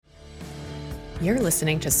You're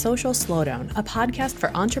listening to Social Slowdown, a podcast for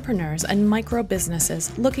entrepreneurs and micro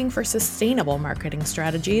businesses looking for sustainable marketing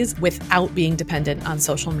strategies without being dependent on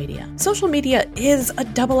social media. Social media is a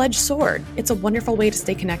double-edged sword. It's a wonderful way to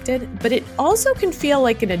stay connected, but it also can feel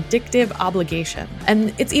like an addictive obligation.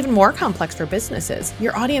 And it's even more complex for businesses.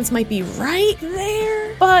 Your audience might be right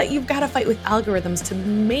there, but you've got to fight with algorithms to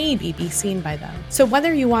maybe be seen by them. So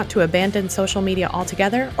whether you want to abandon social media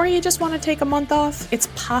altogether or you just want to take a month off, it's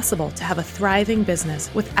possible to have a thriving business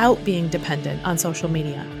without being dependent on social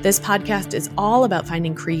media. This podcast is all about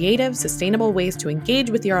finding creative, sustainable ways to engage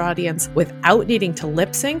with your audience without needing to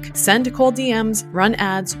lip sync, send cold DMs, run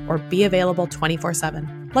ads, or be available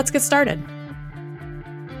 24/7. Let's get started.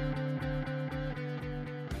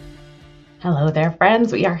 Hello there,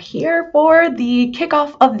 friends. We are here for the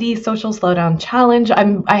kickoff of the Social Slowdown Challenge.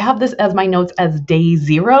 I have this as my notes as day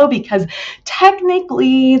 0 because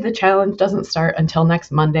technically the challenge doesn't start until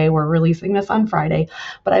next Monday. We're releasing this on Friday,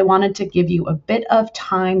 but I wanted to give you a bit of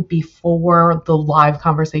time before the live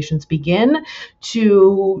conversations begin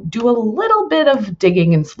to do a little bit of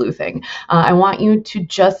digging and sleuthing. I want you to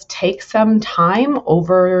just take some time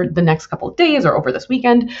over the next couple of days or over this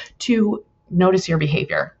weekend to notice your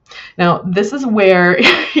behavior. Now, this is where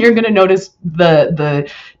you're going to notice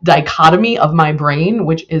the dichotomy of my brain,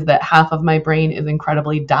 which is that half of my brain is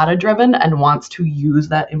incredibly data driven and wants to use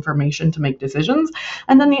that information to make decisions.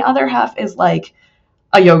 And then the other half is like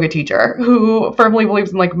a yoga teacher who firmly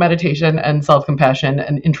believes in like meditation and self-compassion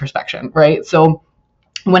and introspection, right? So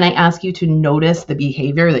when I ask you to notice the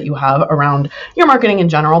behavior that you have around your marketing in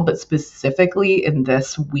general, but specifically in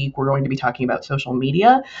this week, we're going to be talking about social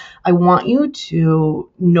media. I want you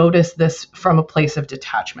to notice this from a place of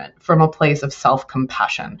detachment, from a place of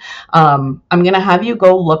self-compassion. I'm going to have you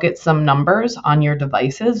go look at some numbers on your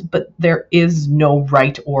devices, but there is no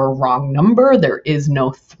right or wrong number. There is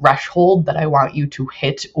no threshold that I want you to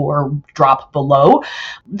hit or drop below.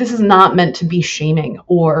 This is not meant to be shaming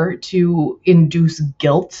or to induce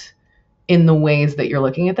guilt in the ways that you're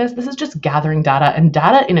looking at this. This is just gathering data, and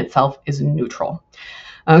data in itself is neutral.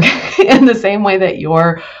 Okay. In the same way that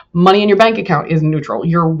your money in your bank account is neutral,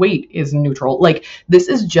 your weight is neutral. Like, this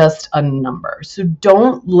is just a number. So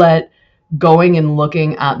don't let going and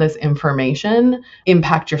looking at this information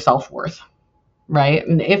impact your self-worth. Right?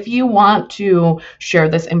 And if you want to share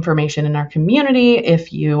this information in our community,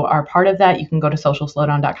 if you are part of that, you can go to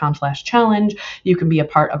socialslowdown.com/challenge. You can be a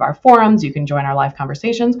part of our forums. You can join our live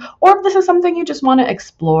conversations. Or if this is something you just want to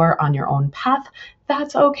explore on your own path,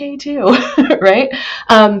 that's okay too, right?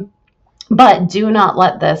 But do not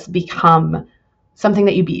let this become something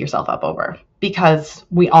that you beat yourself up over, because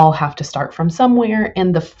we all have to start from somewhere.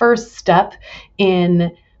 And the first step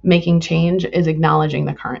in making change is acknowledging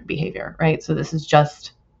the current behavior, right? So this is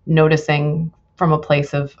just noticing from a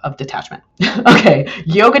place of detachment. Okay,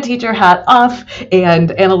 yoga teacher hat off and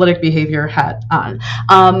analytic behavior hat on.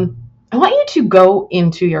 I want you to go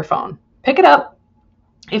into your phone, pick it up.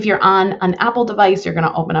 If you're on an Apple device, you're going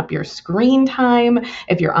to open up your screen time.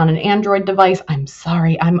 If you're on an Android device, I'm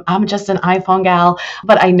sorry, I'm just an iPhone gal,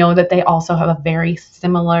 but I know that they also have a very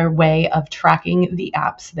similar way of tracking the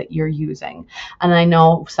apps that you're using. And I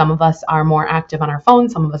know some of us are more active on our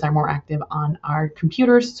phones, some of us are more active on our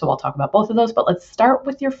computers. So I'll talk about both of those, but let's start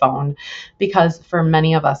with your phone, because for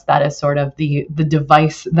many of us, that is sort of the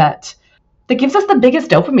device that gives us the biggest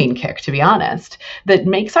dopamine kick, to be honest, that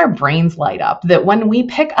makes our brains light up, that when we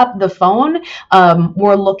pick up the phone,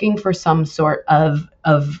 we're looking for some sort of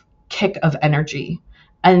kick of energy.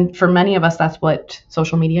 And for many of us, that's what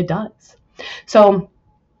social media does. So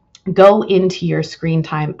go into your screen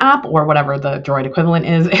time app or whatever the Droid equivalent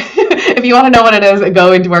is. If you want to know what it is,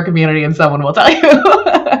 go into our community and someone will tell you.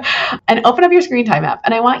 And open up your screen time app.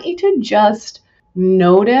 And I want you to just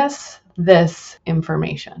notice this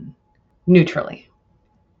information neutrally.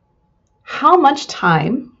 How much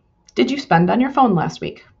time did you spend on your phone last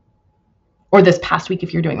week? Or this past week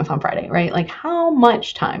if you're doing this on Friday, right? Like, how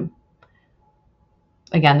much time?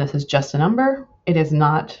 Again, this is just a number. It is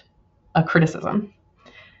not a criticism.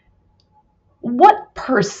 What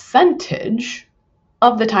percentage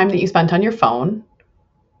of the time that you spent on your phone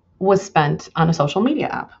was spent on a social media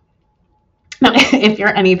app? Now, if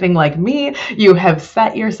you're anything like me, you have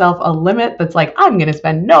set yourself a limit that's like, I'm going to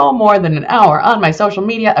spend no more than an hour on my social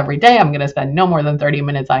media every day. I'm going to spend no more than 30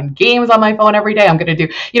 minutes on games on my phone every day. I'm going to do,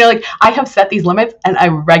 like I have set these limits and I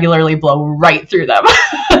regularly blow right through them.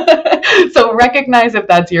 So recognize if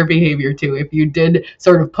that's your behavior too. If you did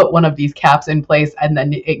sort of put one of these caps in place and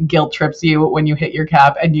then it guilt trips you when you hit your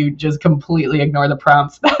cap and you just completely ignore the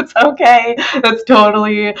prompts, that's okay. That's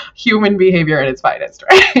totally human behavior at its finest,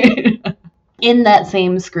 right? In that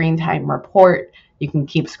same screen time report, you can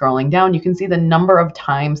keep scrolling down. You can see the number of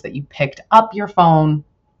times that you picked up your phone,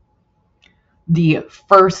 the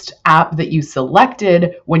first app that you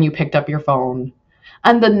selected when you picked up your phone,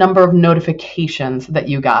 and the number of notifications that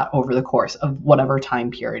you got over the course of whatever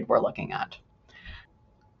time period we're looking at.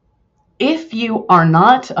 If you are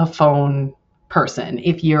not a phone person,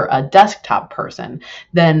 if you're a desktop person,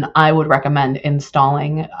 then I would recommend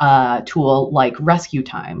installing a tool like Rescue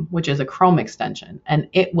Time, which is a Chrome extension, and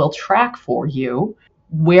it will track for you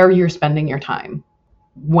where you're spending your time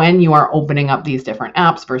when you are opening up these different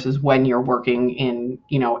apps versus when you're working in,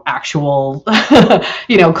 actual,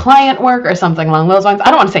 client work or something along those lines. I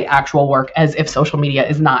don't want to say actual work as if social media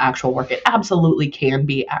is not actual work. It absolutely can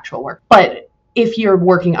be actual work. But if you're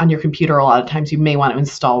working on your computer, a lot of times you may want to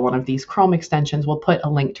install one of these Chrome extensions. We'll put a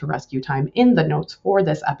link to Rescue Time in the notes for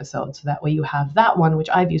this episode, so that way you have that one, which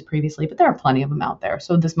I've used previously, but there are plenty of them out there.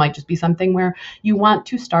 So this might just be something where you want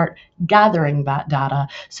to start gathering that data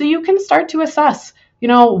so you can start to assess,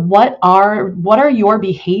 what are your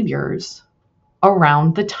behaviors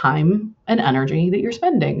around the time and energy that you're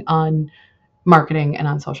spending on marketing and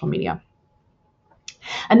on social media.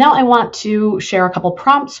 And now I want to share a couple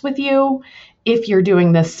prompts with you. If you're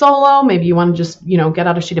doing this solo, maybe you want to just, get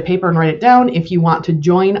out a sheet of paper and write it down. If you want to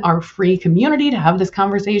join our free community to have this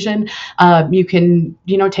conversation, you can,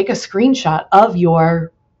 take a screenshot of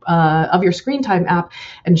your screen time app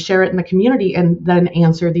and share it in the community, and then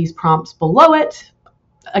answer these prompts below it.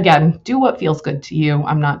 Again, do what feels good to you.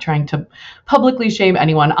 I'm not trying to publicly shame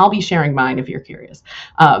anyone. I'll be sharing mine if you're curious.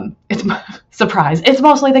 It's surprise. It's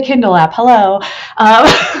mostly the Kindle app. Hello.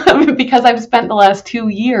 Because I've spent the last 2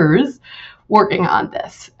 years working on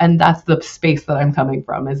this. And that's the space that I'm coming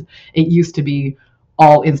from. Is it used to be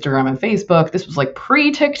all Instagram and Facebook. This was like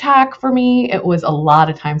pre-TikTok for me. It was a lot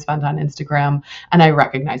of time spent on Instagram, and I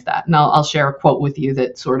recognize that. And I'll share a quote with you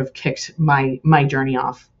that sort of kicked my journey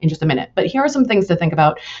off in just a minute. But here are some things to think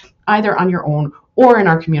about, either on your own or in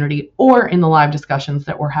our community or in the live discussions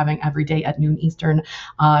that we're having every day at noon Eastern,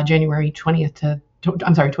 January 23rd to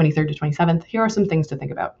 27th. Here are some things to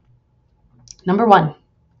think about. Number one,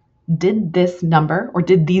 did this number, or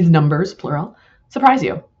did these numbers, plural, surprise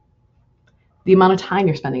you? The amount of time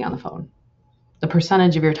you're spending on the phone, the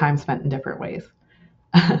percentage of your time spent in different ways.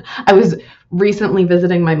 I was recently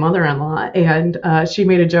visiting my mother-in-law, and she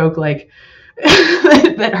made a joke like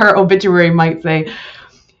that her obituary might say,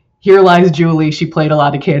 "Here lies Julie. She played a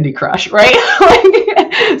lot of Candy Crush," right?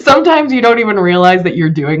 Like, sometimes you don't even realize that you're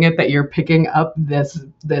doing it, that you're picking up this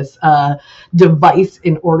device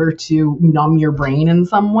in order to numb your brain in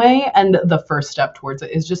some way. And the first step towards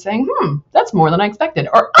it is just saying, that's more than I expected.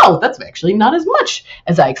 Or, oh, that's actually not as much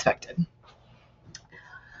as I expected.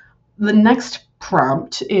 The next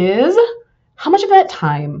prompt is, how much of that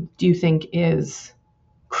time do you think is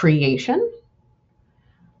creation?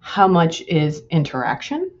 How much is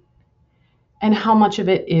interaction? And how much of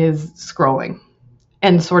it is scrolling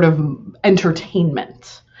and sort of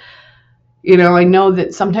entertainment? I know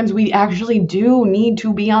that sometimes we actually do need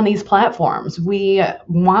to be on these platforms. We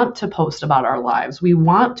want to post about our lives. We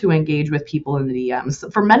want to engage with people in the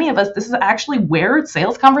DMs. For many of us, this is actually where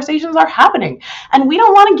sales conversations are happening, and we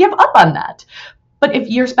don't want to give up on that. But if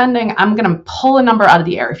you're spending, I'm going to pull a number out of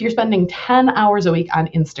the air. If you're spending 10 hours a week on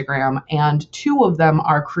Instagram, and 2 of them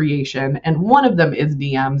are creation, and 1 of them is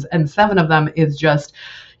DMs, and 7 of them is just,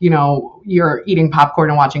 you're eating popcorn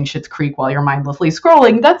and watching Schitt's Creek while you're mindlessly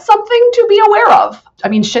scrolling, that's something to be aware of. I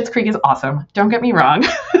mean, Schitt's Creek is awesome. Don't get me wrong.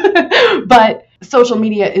 But social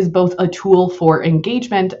media is both a tool for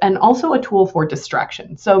engagement and also a tool for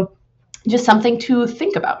distraction. So just something to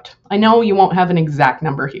think about. I know you won't have an exact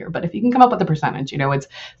number here, but if you can come up with a percentage, it's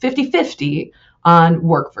 50-50 on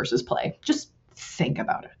work versus play. Just think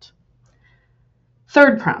about it.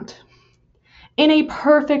 Third prompt. In a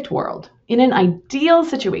perfect world, in an ideal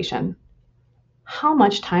situation, how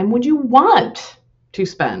much time would you want to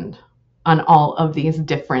spend on all of these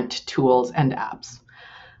different tools and apps?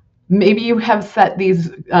 Maybe you have set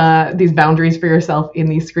these boundaries for yourself in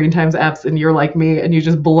these screen times apps, and you're like me and you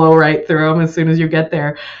just blow right through them as soon as you get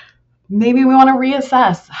there. Maybe we want to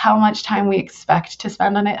reassess how much time we expect to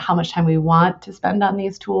spend on it, how much time we want to spend on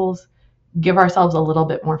these tools. Give ourselves a little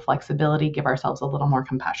bit more flexibility, give ourselves a little more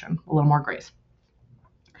compassion, a little more grace.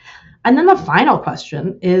 And then the final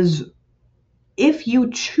question is, if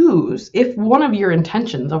one of your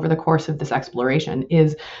intentions over the course of this exploration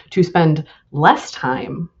is to spend less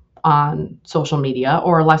time on social media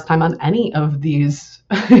or less time on any of these,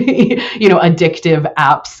 addictive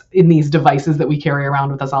apps in these devices that we carry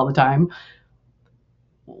around with us all the time,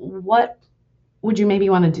 what would you maybe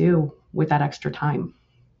want to do with that extra time?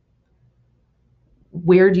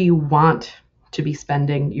 where do you want to be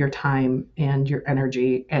spending your time and your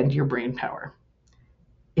energy and your brain power?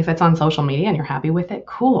 If it's on social media and you're happy with it,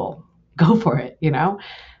 cool, go for it,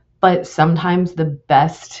 But sometimes the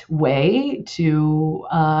best way to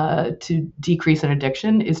decrease an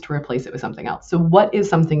addiction is to replace it with something else. So what is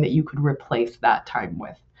something that you could replace that time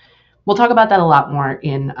with? We'll talk about that a lot more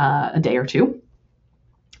in a day or two.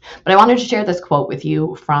 But I wanted to share this quote with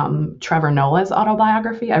you from Trevor Noah's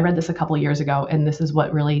autobiography. I read this a couple of years ago, and this is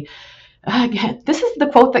what really, this is the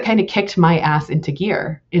quote that kind of kicked my ass into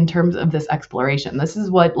gear in terms of this exploration. This is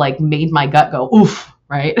what made my gut go, oof,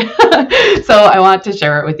 right? So I want to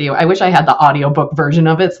share it with you. I wish I had the audiobook version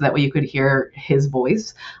of it so that way you could hear his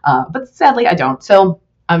voice. But sadly, I don't. So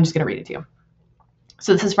I'm just going to read it to you.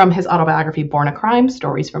 So this is from his autobiography, Born a Crime,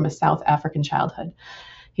 Stories from a South African Childhood.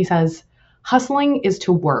 He says, hustling is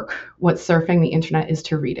to work what surfing the internet is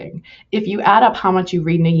to reading. If you add up how much you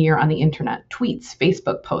read in a year on the internet, tweets,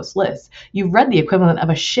 Facebook posts, lists, you've read the equivalent of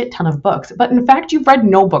a shit ton of books, but in fact, you've read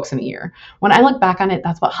no books in a year. When I look back on it,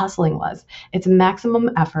 that's what hustling was. It's maximum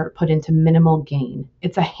effort put into minimal gain.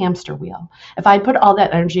 It's a hamster wheel. If I'd put all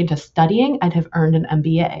that energy into studying, I'd have earned an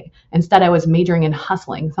MBA. Instead, I was majoring in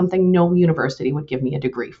hustling, something no university would give me a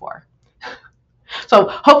degree for. So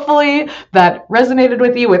hopefully that resonated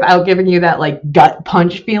with you without giving you that gut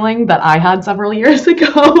punch feeling that I had several years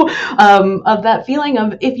ago, of that feeling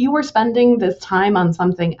of if you were spending this time on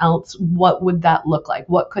something else, what would that look like?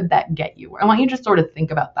 What could that get you? I want you to sort of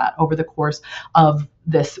think about that over the course of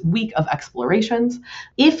this week of explorations.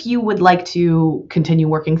 If you would like to continue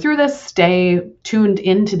working through this, stay tuned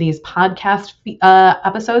into these podcast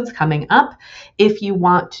episodes coming up. If you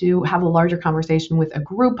want to have a larger conversation with a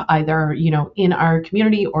group, either, in our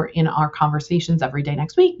community or in our conversations every day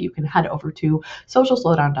next week, you can head over to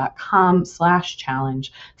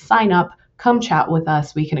socialslowdown.com/challenge, sign up, come chat with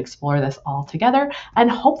us. We can explore this all together. And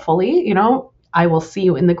hopefully, I will see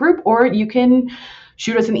you in the group, or you can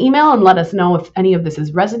shoot us an email and let us know if any of this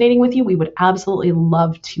is resonating with you. We would absolutely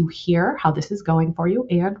love to hear how this is going for you,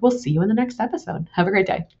 and we'll see you in the next episode. Have a great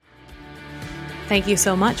day. Thank you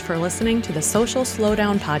so much for listening to the Social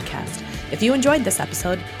Slowdown podcast. If you enjoyed this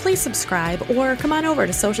episode, please subscribe or come on over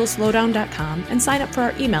to socialslowdown.com and sign up for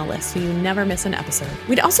our email list so you never miss an episode.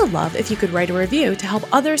 We'd also love if you could write a review to help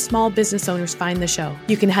other small business owners find the show.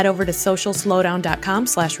 You can head over to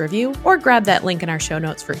socialslowdown.com/review or grab that link in our show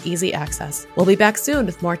notes for easy access. We'll be back soon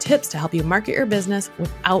with more tips to help you market your business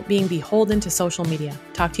without being beholden to social media.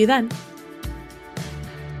 Talk to you then.